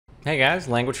Hey guys,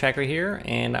 Languagehacker here,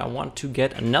 and I want to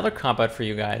get another comp out for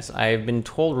you guys. I've been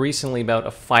told recently about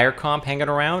a fire comp hanging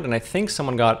around, and I think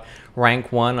someone got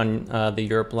rank 1 on the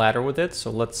Europe ladder with it, so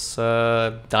let's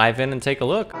dive in and take a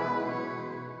look.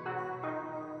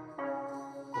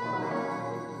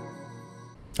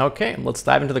 Okay, let's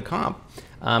dive into the comp.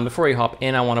 Before we hop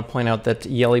in, I want to point out that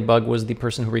Yellybug was the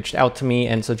person who reached out to me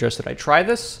and suggested I try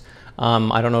this.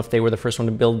 I don't know if they were the first one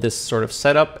to build this sort of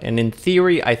setup, and in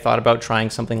theory I thought about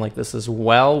trying something like this as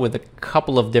well with a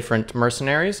couple of different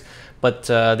mercenaries, but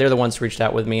they're the ones who reached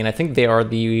out with me, and I think they are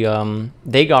the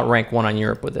they got rank 1 on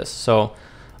Europe with this, so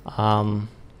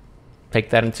take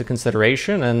that into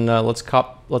consideration, and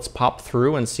let's pop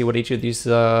through and see what each of these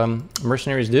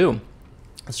mercenaries do.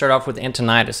 Let's start off with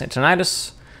Antonidas.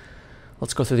 Antonidas,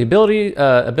 let's go through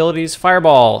the abilities.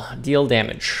 Fireball, deal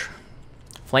damage.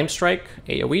 Flame Strike,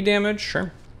 AoE damage,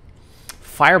 sure.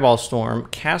 Fireball Storm,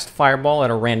 cast Fireball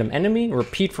at a random enemy.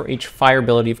 Repeat for each fire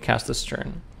ability you've cast this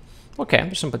turn. Okay,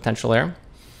 there's some potential there.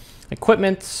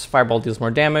 Equipment, Fireball deals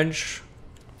more damage.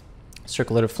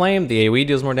 Circulative Flame, the AoE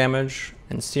deals more damage.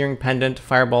 And Searing Pendant,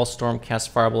 Fireball Storm, cast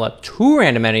Fireball at 2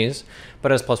 random enemies,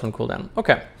 but has +1 cooldown.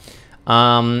 Okay.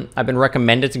 I've been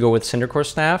recommended to go with Cindercore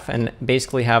Staff and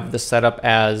basically have the setup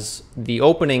as the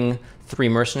opening 3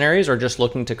 mercenaries are just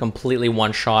looking to completely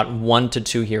one-shot 1 to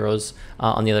 2 heroes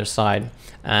on the other side.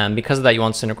 Because of that, you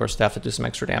want Cindercore Staff to do some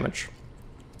extra damage,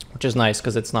 which is nice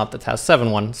because it's not the Task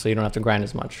 7 one, so you don't have to grind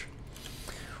as much.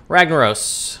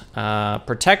 Ragnaros,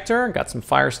 Protector, got some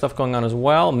fire stuff going on as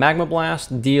well. Magma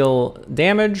Blast, deal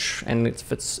damage, and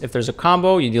if there's a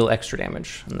combo, you deal extra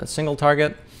damage on the single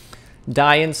target.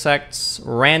 Die Insects,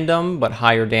 random but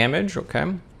higher damage, okay.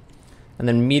 And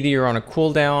then Meteor on a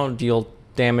cooldown, deal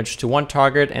damage to 1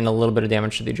 target and a little bit of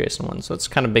damage to the adjacent one, so it's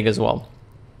kind of big as well.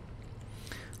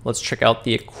 Let's check out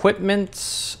the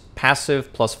equipment.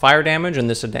 Passive plus fire damage, and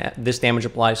this damage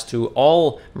applies to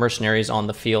all mercenaries on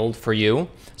the field for you,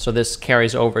 so this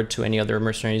carries over to any other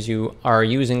mercenaries you are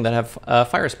using that have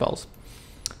fire spells.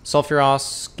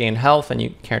 Sulfuros, gain health and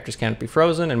your characters can't be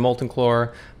frozen, and Molten Claw,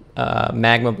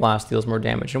 Magma Blast deals more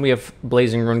damage, and we have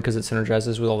Blazing Rune because it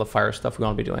synergizes with all the fire stuff we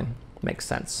want to be doing. Makes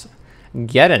sense.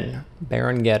 Geddon,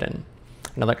 Baron Geddon,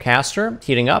 another caster,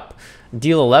 heating up,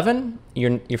 deal 11.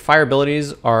 Your fire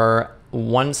abilities are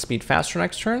 1 speed faster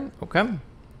next turn. Okay,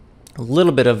 a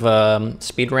little bit of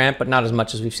speed ramp, but not as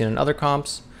much as we've seen in other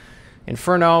comps.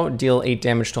 Inferno, deal 8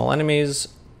 damage to all enemies,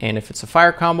 and if it's a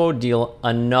fire combo, deal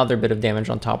another bit of damage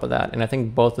on top of that. And I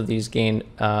think both of these gain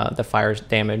the fire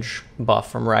damage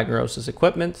buff from Ragnaros'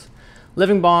 equipment.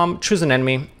 Living Bomb, choose an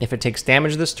enemy. If it takes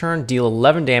damage this turn, deal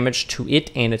 11 damage to it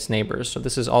and its neighbors. So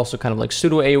this is also kind of like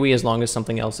pseudo AoE as long as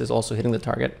something else is also hitting the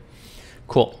target.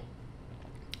 Cool.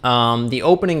 The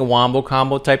opening Wombo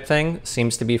combo type thing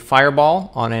seems to be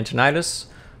Fireball on Antonidas,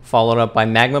 followed up by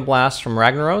Magma Blast from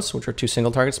Ragnaros, which are 2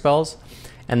 single target spells,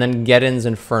 and then Geddon's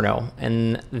Inferno.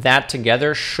 And that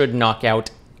together should knock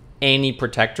out any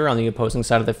protector on the opposing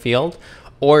side of the field,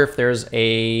 or if there is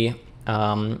a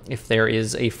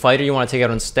fighter you want to take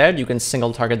out instead, you can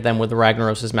single target them with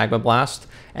Ragnaros' Magma Blast,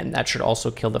 and that should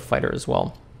also kill the fighter as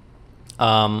well.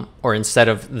 Or instead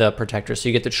of the protector. So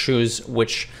you get to choose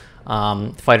which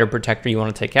fighter protector you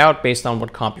want to take out based on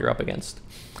what comp you're up against.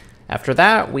 After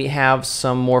that, we have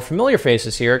some more familiar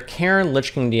faces here. Karin,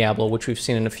 Lich King, Diablo, which we've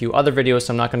seen in a few other videos,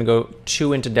 so I'm not going to go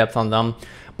too into depth on them.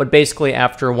 But basically,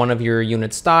 after one of your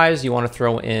units dies, you want to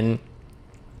throw in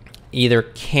either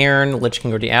Karin, Lich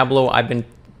King, or Diablo. I've been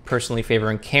personally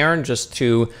favoring Karin just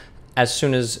to, as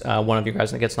soon as one of you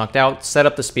guys gets knocked out, set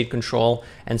up the speed control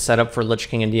and set up for Lich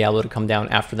King and Diablo to come down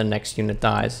after the next unit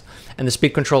dies. And the speed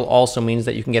control also means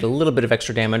that you can get a little bit of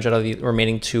extra damage out of the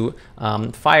remaining 2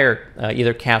 fire,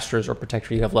 either casters or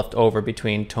protector you have left over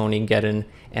between Tony, Geddon,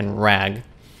 and Rag.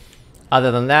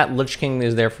 Other than that, Lich King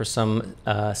is there for some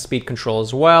speed control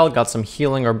as well, got some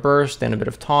healing or burst and a bit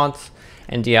of taunt.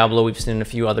 And Diablo we've seen in a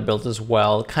few other builds as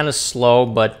well. Kind of slow,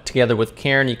 but together with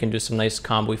Karin, you can do some nice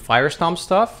combo Fire Stomp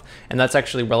stuff. And that's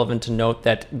actually relevant to note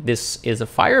that this is a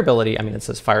fire ability. I mean, it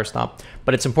says Fire Stomp,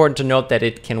 but it's important to note that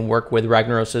it can work with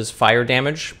Ragnaros' fire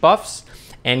damage buffs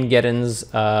and Geddon's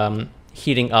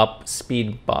heating up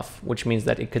speed buff, which means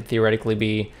that it could theoretically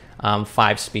be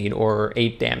 5 speed or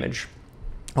 8 damage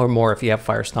or more if you have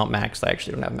Fire Stomp maxed. I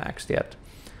actually don't have maxed yet.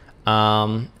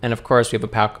 And of course we have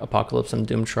Apocalypse and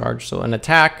Doom Charge, so an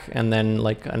attack and then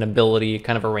like an ability,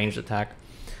 kind of a ranged attack.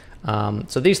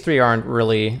 So these 3 aren't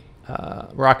really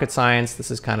rocket science. This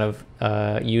is kind of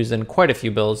used in quite a few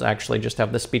builds actually, just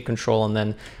have the speed control and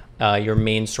then your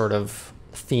main sort of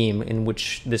theme, in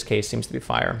which this case seems to be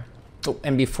fire. Oh,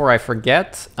 and before I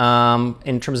forget,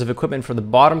 in terms of equipment for the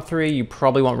bottom three, you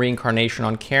probably want Reincarnation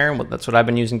on Cairn. That's what I've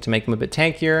been using to make him a bit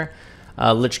tankier.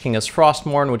 Lich King is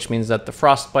Frostmourne, which means that the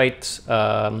Frostbite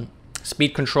speed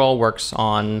control works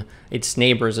on its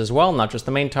neighbors as well, not just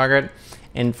the main target.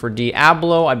 And for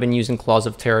Diablo, I've been using Claws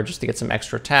of Terror just to get some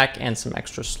extra attack and some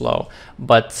extra slow.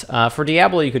 But for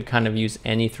Diablo, you could kind of use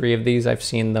any three of these. I've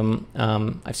seen them,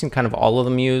 I've seen kind of all of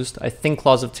them used. I think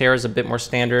Claws of Terror is a bit more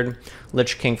standard.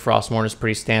 Lich King Frostmourne is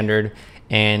pretty standard.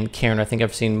 And Cairn, I think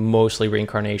I've seen mostly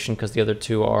Reincarnation because the other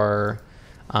two are...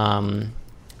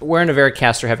 we're in a very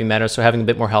caster-heavy meta, so having a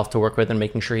bit more health to work with and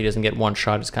making sure he doesn't get one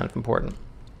shot is kind of important.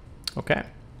 Okay.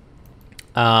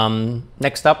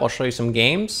 Next up, I'll show you some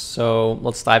games, so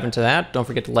let's dive into that. Don't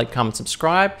forget to like, comment,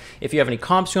 subscribe. If you have any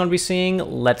comps you want to be seeing,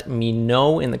 let me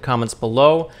know in the comments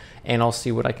below, and I'll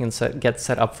see what I can get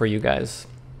set up for you guys.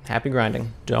 Happy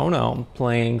grinding. Don't know. I'm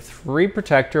playing 3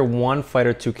 Protector, 1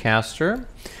 Fighter, 2 Caster.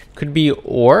 Could be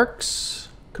Orcs.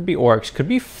 Could be Orcs. Could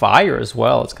be Fire as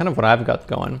well. It's kind of what I've got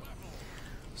going.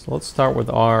 So let's start with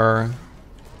our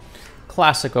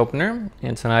classic opener.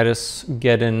 Antonidas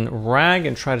get in Rag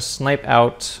and try to snipe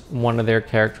out one of their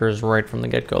characters right from the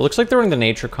get-go. Looks like they're running the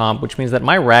nature comp, which means that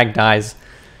my Rag dies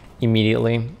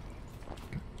immediately.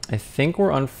 I think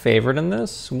we're unfavored in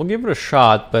this. We'll give it a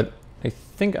shot, but I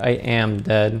think I am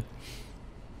dead.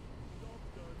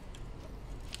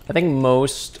 I think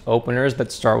most openers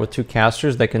that start with 2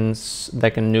 casters that can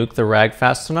nuke the Rag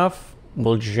fast enough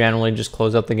will generally just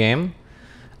close out the game.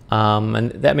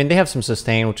 And I mean, they have some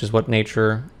sustain, which is what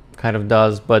nature kind of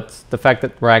does, but the fact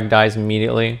that Rag dies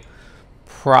immediately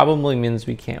probably means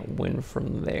we can't win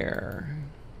from there.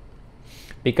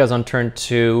 Because on turn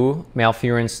 2,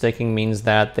 Malfurion sticking means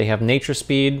that they have nature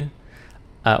speed,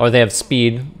 or they have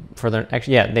speed for their,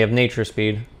 actually, yeah, they have nature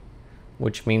speed,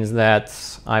 which means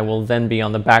that I will then be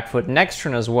on the back foot next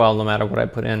turn as well, no matter what I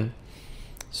put in.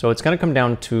 So it's going to come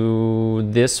down to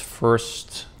this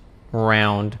first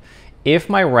round. If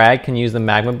my Rag can use the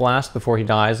Magma Blast before he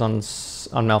dies on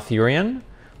Malfurion,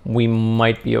 we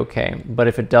might be okay. But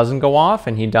if it doesn't go off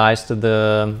and he dies to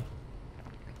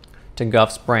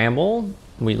GUFF's Bramble,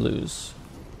 we lose.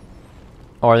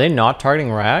 Oh, are they not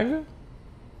targeting Rag?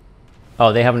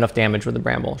 Oh, they have enough damage with the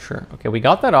Bramble, sure. Okay, we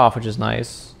got that off, which is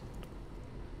nice.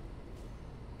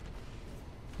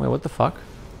 Wait, what the fuck?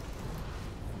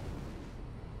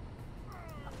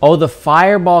 Oh, the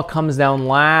Fireball comes down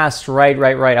last. Right.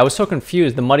 I was so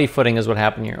confused. The muddy footing is what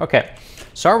happened here. Okay,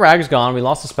 so our Rag's gone. We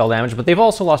lost the spell damage, but they've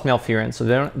also lost Malfurion,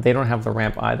 so they don't have the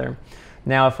ramp either.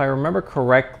 Now, if I remember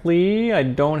correctly, I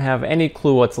don't have any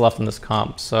clue what's left in this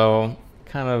comp, so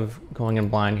kind of going in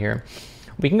blind here.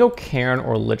 We can go Cairn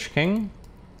or Lich King.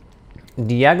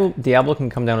 Diablo can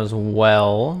come down as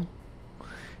well.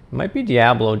 It might be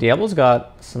Diablo. Diablo's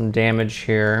got some damage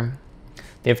here.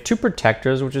 They have 2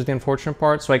 Protectors, which is the unfortunate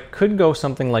part, so I could go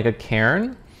something like a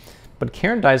Cairn, but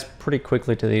Cairn dies pretty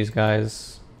quickly to these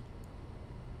guys.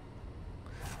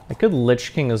 I could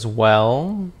Lich King as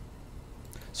well.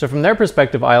 So from their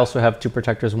perspective, I also have 2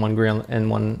 Protectors, 1 Green, and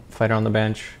 1 Fighter on the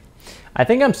bench. I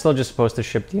think I'm still just supposed to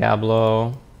ship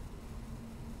Diablo.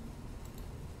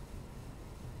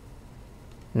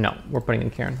 No, we're putting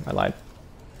in Cairn. I lied.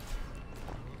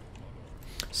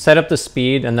 Set up the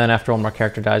speed, and then after one more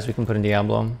character dies, we can put in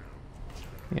Diablo.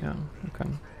 Yeah, okay.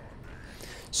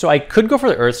 So I could go for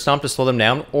the Earth Stomp to slow them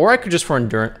down, or I could just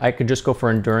go for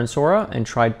Endurance Aura and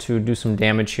try to do some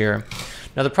damage here.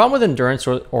 Now the problem with Endurance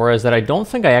Aura is that I don't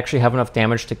think I actually have enough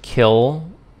damage to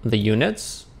kill the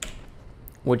units,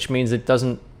 which means it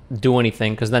doesn't do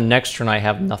anything, because then next turn I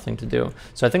have nothing to do.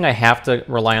 So I think I have to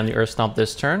rely on the Earth Stomp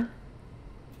this turn,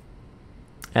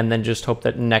 and then just hope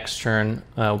that next turn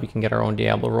we can get our own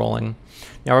Diablo rolling.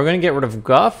 Now we're going to get rid of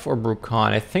Guff or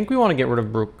Brukan. I think we want to get rid of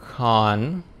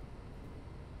Brukan.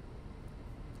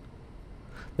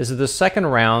 This is the second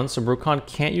round, so Brukan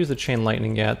can't use the Chain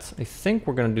Lightning yet. I think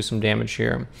we're going to do some damage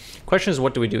here. Question is,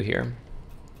 what do we do here?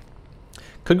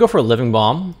 Could go for a Living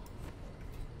Bomb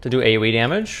to do AoE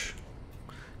damage.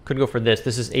 Could go for this.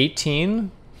 This is 18.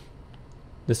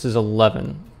 This is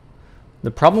 11.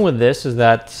 The problem with this is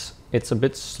that it's a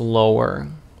bit slower,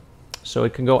 so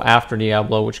it can go after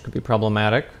Diablo, which could be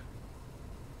problematic.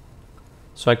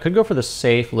 So I could go for the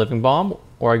safe Living Bomb,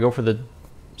 or I go for the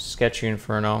sketchy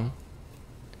Inferno.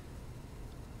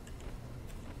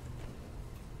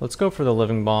 Let's go for the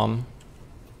Living Bomb.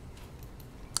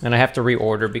 And I have to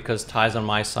reorder because ties on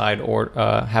my side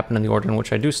happen in the order in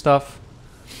which I do stuff.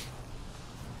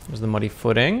 There's the muddy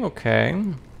footing, okay.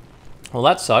 Well,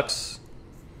 that sucks.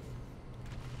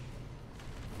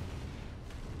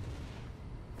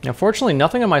 Now, fortunately,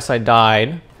 nothing on my side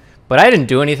died, But I didn't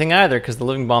do anything either because the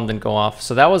living bomb didn't go off.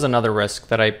 So that was another risk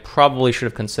that I probably should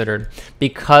have considered.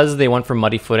 Because they went for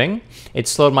muddy footing, it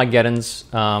slowed my Geddon's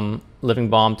living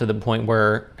bomb to the point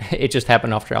where it just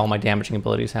happened after all my damaging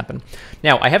abilities happened.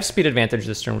 Now, I have speed advantage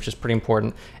this turn, which is pretty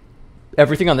important.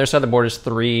 Everything on their side of the board is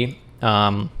 3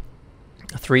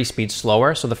 speed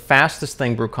slower. So the fastest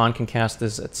thing Brucon can cast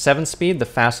is at 7 speed. The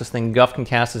fastest thing Guff can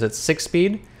cast is at 6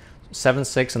 speed. 7,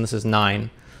 6, and this is 9.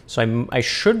 So I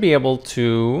should be able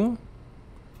to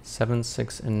 7,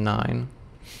 6, and 9.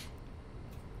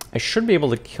 I should be able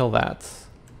to kill that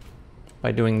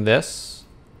by doing this,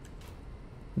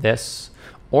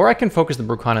 or I can focus the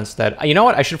Brucon instead. You know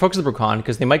what? I should focus the Brucon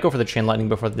because they might go for the Chain Lightning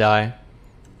before they die.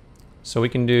 So we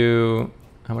can do,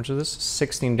 how much is this?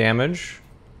 16 damage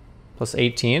plus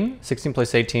 18. 16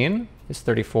 plus 18 is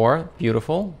 34.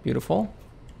 Beautiful, beautiful.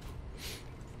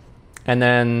 And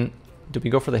then, do we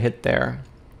go for the hit there?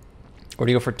 Or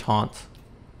do you go for taunt?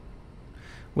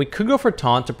 We could go for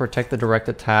taunt to protect the direct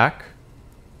attack.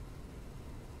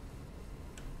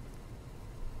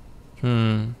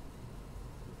 Do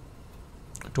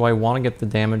I want to get the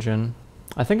damage in?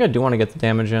 I think I do want to get the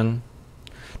damage in.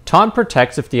 Taunt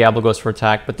protects if Diablo goes for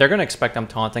attack, but they're going to expect I'm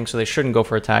taunting, so they shouldn't go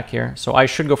for attack here. So I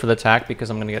should go for the attack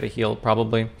because I'm going to get a heal,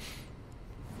 probably.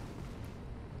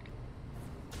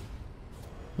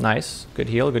 Nice. Good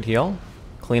heal, good heal.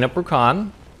 Clean up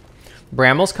Brucon.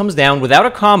 Brambles comes down without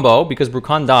a combo because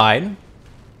Brucon died.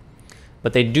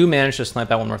 But they do manage to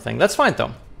snipe out one more thing. That's fine,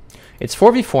 though. It's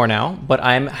 4v4 now, but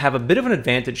I have a bit of an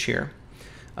advantage here.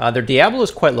 Their Diablo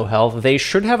is quite low health. They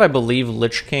should have, I believe,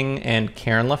 Lich King and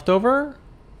Cairn left over.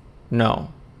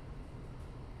 No.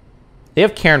 They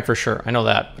have Cairn for sure. I know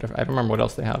that, but I don't remember what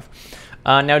else they have.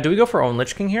 Now, do we go for our own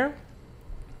Lich King here?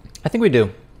 I think we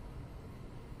do.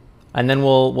 And then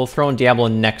we'll throw in Diablo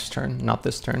next turn, not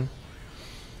this turn.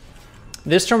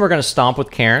 This turn we're going to stomp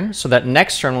with Cairn, so that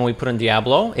next turn when we put in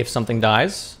Diablo, if something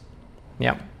dies,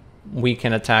 yeah, we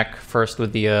can attack first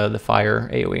with the fire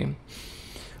AoE.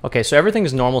 Okay, so everything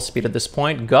is normal speed at this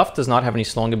point. Guff does not have any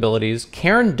slowing abilities.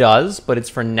 Cairn does, but it's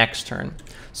for next turn.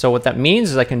 So what that means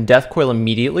is I can Death Coil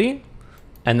immediately,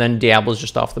 and then Diablo's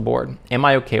just off the board. Am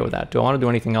I okay with that? Do I want to do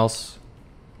anything else?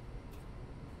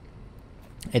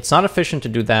 It's not efficient to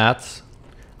do that.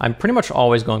 I'm pretty much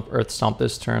always going Earth Stomp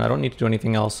this turn. I don't need to do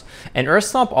anything else. And Earth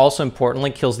Stomp also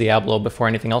importantly kills Diablo before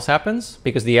anything else happens,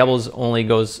 because Diablo's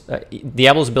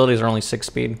abilities are only 6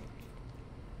 speed.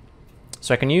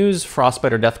 So I can use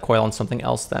Frostbite or Death Coil on something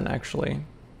else then, actually.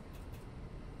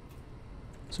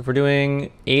 So if we're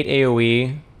doing 8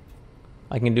 AoE,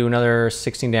 I can do another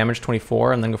 16 damage,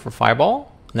 24, and then go for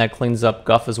Fireball. And that cleans up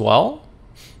Guff as well.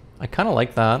 I kind of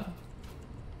like that.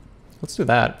 Let's do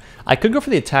that. I could go for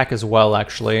the attack as well,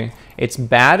 actually. It's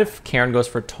bad if Cairn goes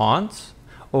for Taunt.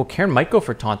 Oh, Cairn might go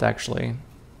for Taunt, actually.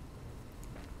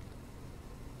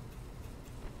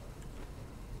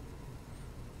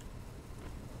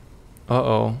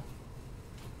 Uh-oh.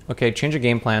 Okay, change of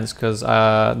game plans, because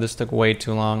this took way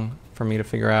too long for me to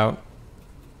figure out.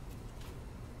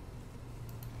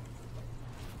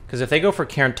 Because if they go for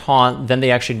Cairn Taunt, then they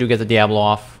actually do get the Diablo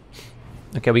off.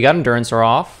 Okay, we got Endurance Aura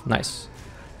off. Nice.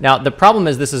 Now, the problem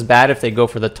is this is bad if they go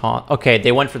for the taunt. Okay,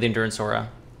 they went for the Endurance Aura.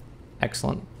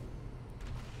 Excellent.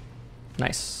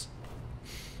 Nice.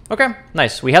 Okay,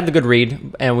 nice. We had the good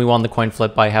read, and we won the coin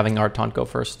flip by having our taunt go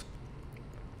first.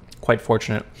 Quite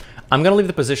fortunate. I'm going to leave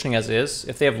the positioning as is.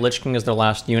 If they have Lich King as their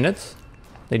last unit,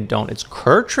 they don't. It's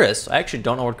Kurtrus. I actually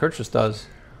don't know what Kurtrus does.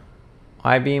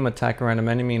 I-beam, attack a random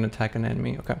enemy, and attack an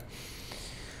enemy. Okay.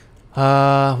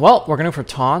 Well, we're going to go for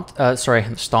taunt.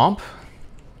 Stomp.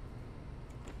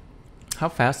 How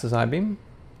fast is I-beam?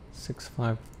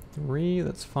 653,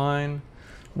 that's fine.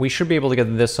 We should be able to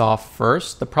get this off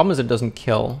first. The problem is it doesn't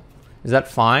kill. Is that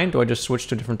fine? Do I just switch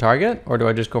to a different target? Or do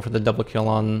I just go for the double kill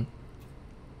on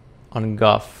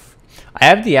Guff? I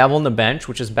have Diablo on the bench,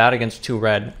 which is bad against 2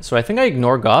 red. So I think I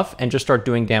ignore Guff and just start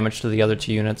doing damage to the other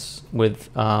 2 units with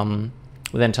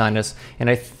Antinous. And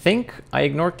I think I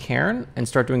ignore Cairn and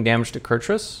start doing damage to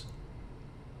Kurtrus.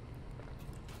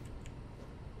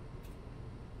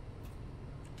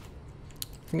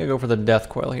 I think I go for the Death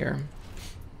Coil here.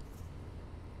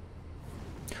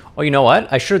 Oh, you know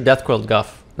what? I should have Death Coiled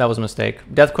Guff. That was a mistake.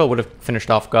 Death Coil would have finished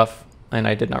off Guff, and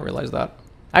I did not realize that.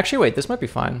 Actually, wait, this might be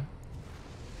fine.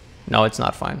 No, it's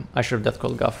not fine. I should have Death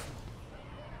Coiled Guff.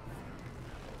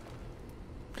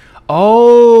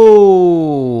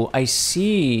 Oh, I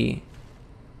see.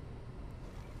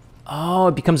 Oh,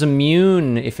 it becomes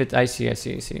immune if it... I see.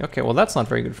 Okay, well, that's not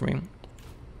very good for me.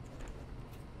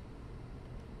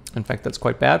 In fact, that's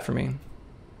quite bad for me.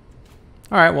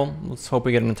 All right, well, let's hope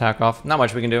we get an attack off. Not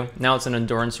much we can do. Now it's an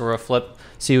endurance or a flip.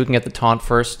 See who can get the taunt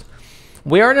first.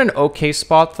 We are in an okay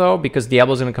spot, though, because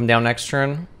Diablo's going to come down next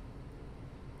turn.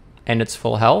 And it's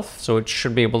full health, so it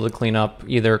should be able to clean up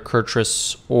either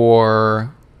Kurtrus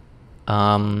or...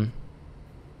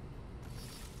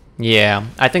 yeah,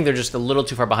 I think they're just a little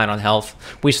too far behind on health.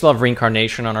 We still have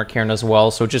Reincarnation on our Cairn as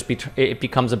well, so it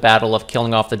becomes a battle of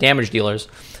killing off the damage dealers.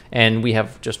 And we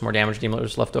have just more damage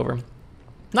dealers left over.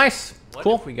 Nice.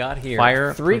 Cool. What we got here?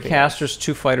 Fire, 3 casters,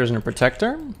 2 fighters, and a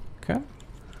protector. Okay.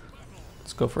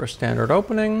 Let's go for a standard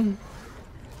opening.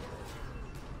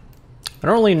 I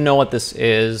don't really know what this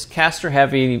is. Caster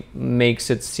heavy makes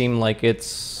it seem like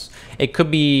it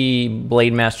could be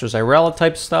Blade Master Zyrella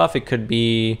type stuff. It could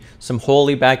be some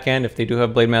Holy back end if they do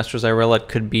have Blade Master Zyrella. It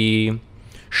could be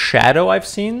Shadow, I've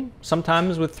seen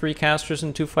sometimes with 3 casters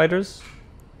and 2 fighters.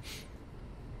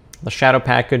 The Shadow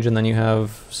package, and then you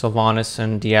have Sylvanas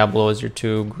and Diablo as your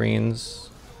 2 greens.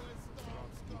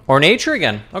 Or Nature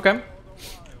again. Okay.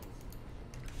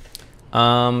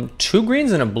 2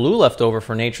 greens and a blue left over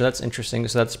for Nature. That's interesting.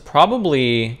 So that's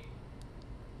probably...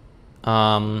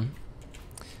 that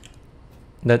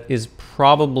is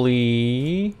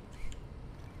probably...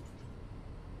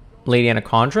 Lady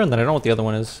Anaconda, and then I don't know what the other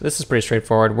one is. This is pretty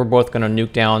straightforward. We're both going to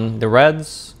nuke down the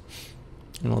reds.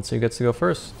 And let's see who gets to go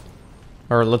first.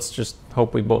 Or let's just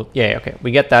hope we both... Yeah, okay.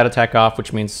 We get that attack off,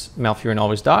 which means Malfurion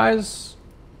always dies.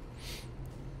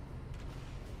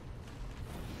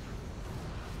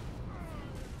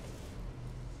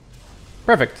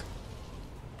 Perfect.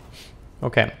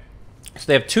 Okay. So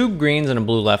they have 2 greens and a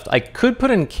blue left. I could put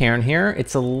in Cairn here.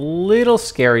 It's a little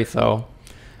scary, though.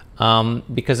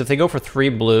 Because if they go for 3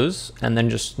 blues and then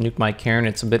just nuke my Cairn,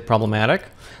 it's a bit problematic.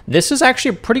 This is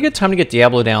actually a pretty good time to get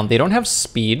Diablo down. They don't have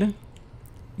speed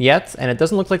yet, and it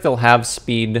doesn't look like they'll have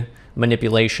speed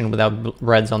manipulation without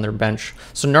reds on their bench.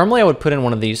 So normally I would put in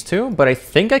one of these 2, but I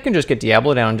think I can just get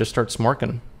Diablo down and just start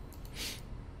smorking.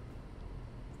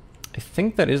 I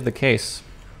think that is the case.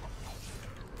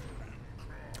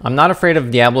 I'm not afraid of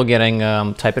Diablo getting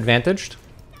type advantaged.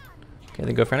 Okay,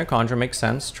 they go for Anaconda, makes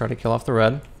sense. Try to kill off the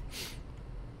red.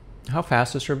 How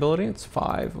fast is her ability? It's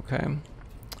 5, okay.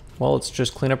 Well, let's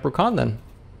just clean up Rukan then.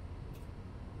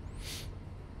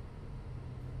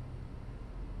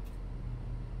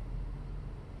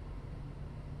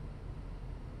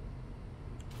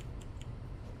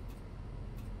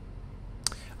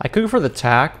 I could go for the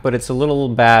attack, but it's a little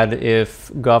bad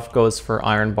if GUFF goes for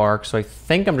Iron Bark, so I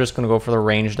think I'm just going to go for the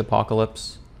ranged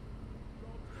Apocalypse.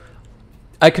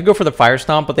 I could go for the Fire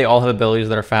Stomp, but they all have abilities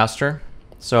that are faster,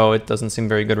 so it doesn't seem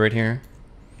very good right here.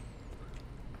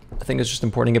 I think it's just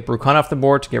important to get Brukan off the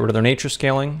board to get rid of their nature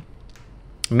scaling.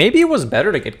 Maybe it was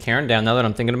better to get Cairn down now that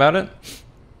I'm thinking about it.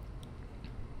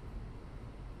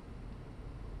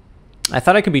 I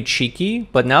thought I could be cheeky,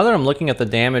 but now that I'm looking at the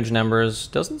damage numbers,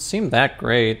 doesn't seem that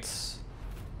great.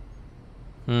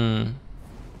 Like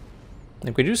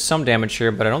we do some damage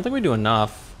here, but I don't think we do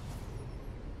enough.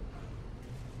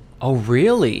 Oh,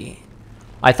 really?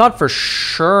 I thought for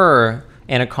sure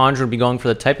Anaconda would be going for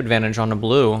the type advantage on the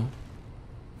blue.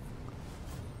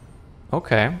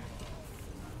 Okay.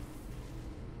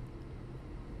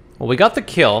 Well, we got the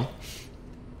kill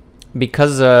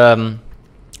because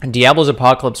Diablo's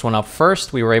Apocalypse went up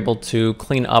first. We were able to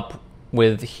clean up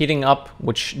with Heating Up,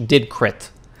 which did crit.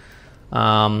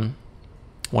 One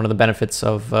of the benefits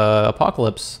of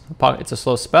Apocalypse. It's a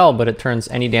slow spell, but it turns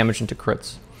any damage into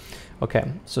crits.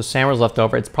 Okay, so Samra's left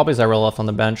over. It's probably Zyrella left on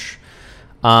the bench.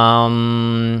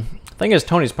 Thing is,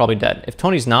 Tony's probably dead. If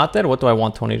Tony's not dead, what do I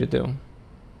want Tony to do?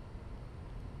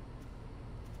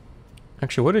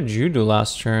 Actually, what did you do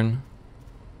last turn?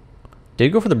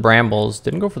 Did go for the Brambles,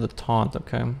 didn't go for the Taunt,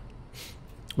 okay.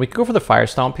 We could go for the Fire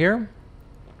Stomp here.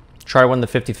 Try to win the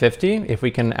 50-50 if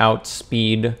we can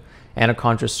outspeed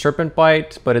Anaconda's Serpent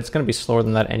Bite, but it's going to be slower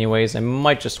than that anyways. I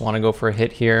might just want to go for a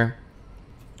hit here.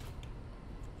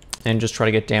 And just try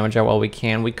to get damage out while we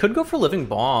can. We could go for Living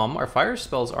Bomb. Our fire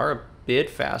spells are a bit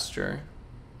faster.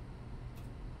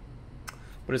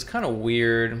 But it's kind of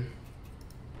weird.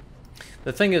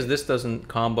 The thing is, this doesn't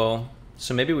combo.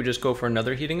 So maybe we just go for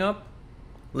another Heating Up.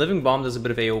 Living Bomb does a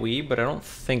bit of AoE, but I don't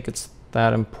think it's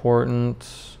that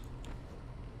important.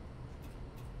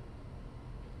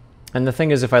 And the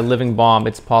thing is, if I Living Bomb,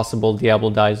 it's possible Diablo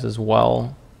dies as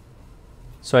well.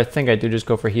 So I think I do just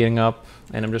go for Heating Up,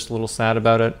 and I'm just a little sad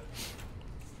about it.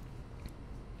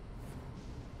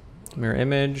 Mirror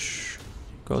Image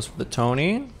goes for the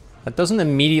Tony. That doesn't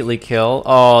immediately kill.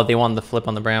 Oh, they wanted the flip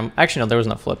on the Bram. Actually, no, there was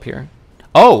no flip here.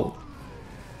 Oh!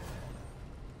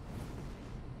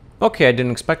 Okay, I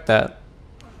didn't expect that.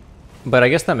 But I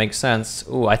guess that makes sense.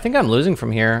 Ooh, I think I'm losing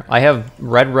from here. I have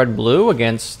red, red, blue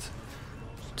against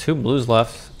 2 blues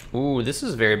left. Ooh, this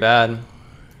is very bad.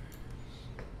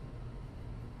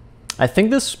 I think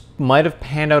this might have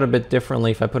panned out a bit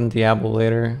differently if I put in Diablo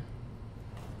later.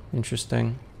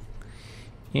 Interesting.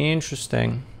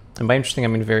 Interesting. And by interesting, I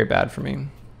mean very bad for me.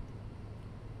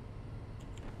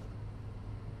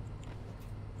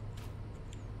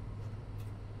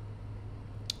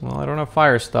 Well, I don't have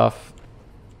fire stuff.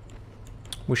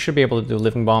 We should be able to do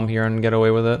Living Bomb here and get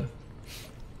away with it.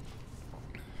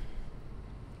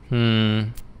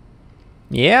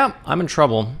 Yeah, I'm in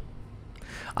trouble.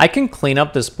 I can clean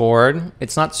up this board.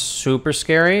 It's not super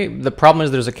scary. The problem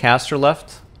is there's a caster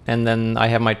left, and then I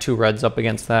have my 2 reds up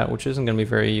against that, which isn't going to be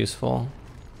very useful.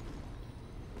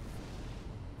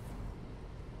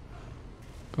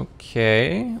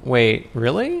 Okay. Wait,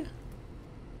 really?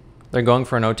 They're going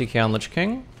for an OTK on Lich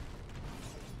King?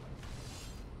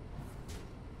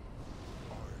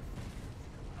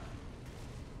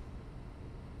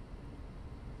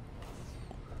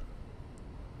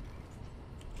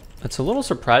 It's a little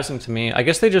surprising to me. I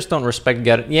guess they just don't respect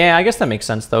Geddon. Yeah, I guess that makes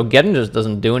sense, though. Geddon just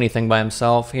doesn't do anything by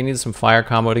himself. He needs some fire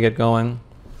combo to get going.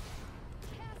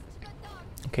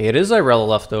 Okay, it is Irella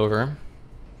left over.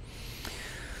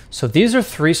 So these are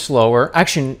 3 slower.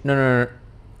 Actually, no.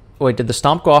 Wait, did the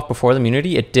stomp go off before the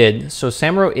immunity? It did. So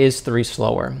Samuro is 3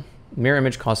 slower. Mirror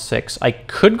image costs 6. I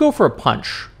could go for a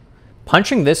punch.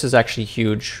 Punching this is actually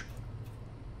huge.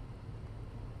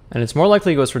 And it's more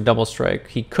likely he goes for double strike.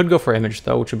 He could go for image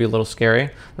though, which would be a little scary.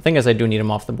 The thing is I do need him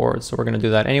off the board, so we're going to do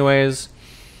that anyways.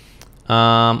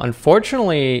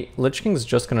 Unfortunately, Lich King's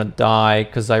just going to die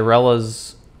because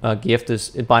Irella's gift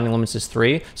is binding limits is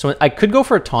 3. So I could go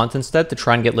for a taunt instead to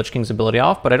try and get Lich King's ability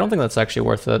off, but I don't think that's actually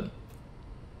worth it.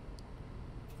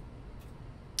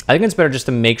 I think it's better just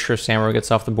to make sure Samuro gets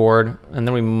off the board, and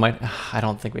then we might... I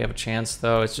don't think we have a chance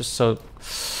though. It's just so...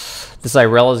 This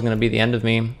Irella is going to be the end of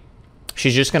me.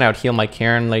 She's just going to out-heal my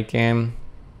Karen late game.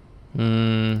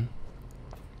 I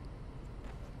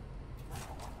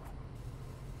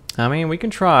mean, we can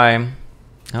try. I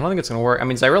don't think it's going to work. I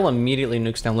mean, Zyrella immediately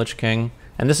nukes down Lich King.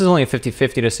 And this is only a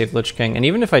 50-50 to save Lich King. And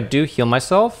even if I do heal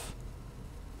myself,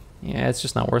 yeah, it's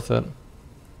just not worth it.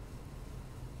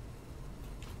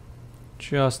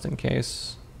 Just in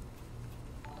case.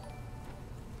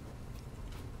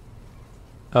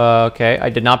 Okay, I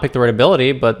did not pick the right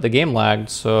ability, but the game lagged,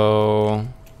 so...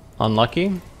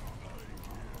 Unlucky.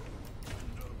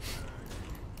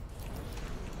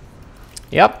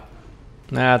 Yep.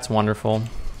 That's wonderful.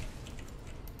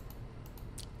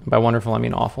 By wonderful, I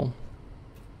mean awful.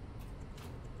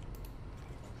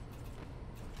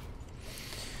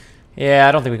 Yeah,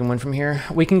 I don't think we can win from here.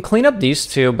 We can clean up these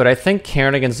two, but I think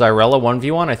Karen against Zyrella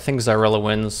 1v1, I think Zyrella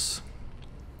wins.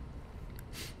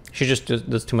 She just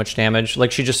does too much damage.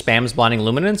 Like, she just spams Blinding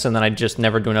Luminance, and then I just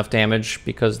never do enough damage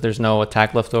because there's no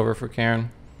attack left over for Karen.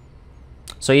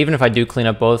 So even if I do clean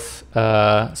up both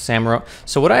Samuro...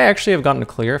 So would I actually have gotten a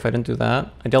clear if I didn't do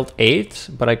that? I dealt 8,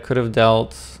 but I could have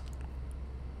dealt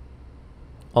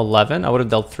 11. I would have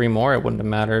dealt 3 more. It wouldn't have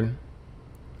mattered.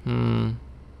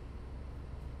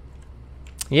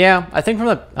 Yeah, I think from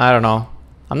the... I don't know.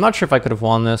 I'm not sure if I could have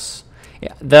won this.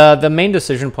 Yeah, the main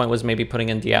decision point was maybe putting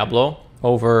in Diablo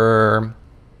over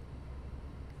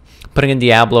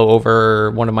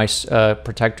one of my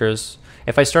protectors.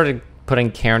 If I started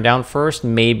putting Karen down first,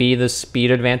 maybe the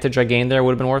speed advantage I gained there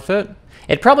would have been worth it.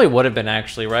 It probably would have been,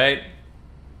 actually, right?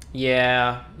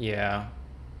 Yeah.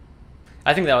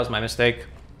 I think that was my mistake.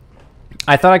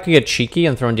 I thought I could get cheeky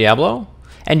and throw in Diablo.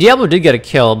 And Diablo did get a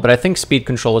kill, but I think speed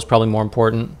control was probably more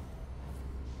important.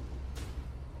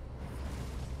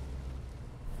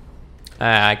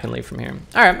 I can leave from here.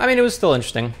 All right, I mean, it was still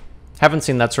interesting. Haven't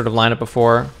seen that sort of lineup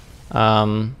before.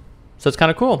 So it's kind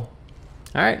of cool.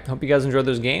 All right, hope you guys enjoyed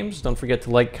those games. Don't forget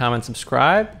to like, comment,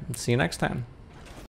 subscribe, and see you next time.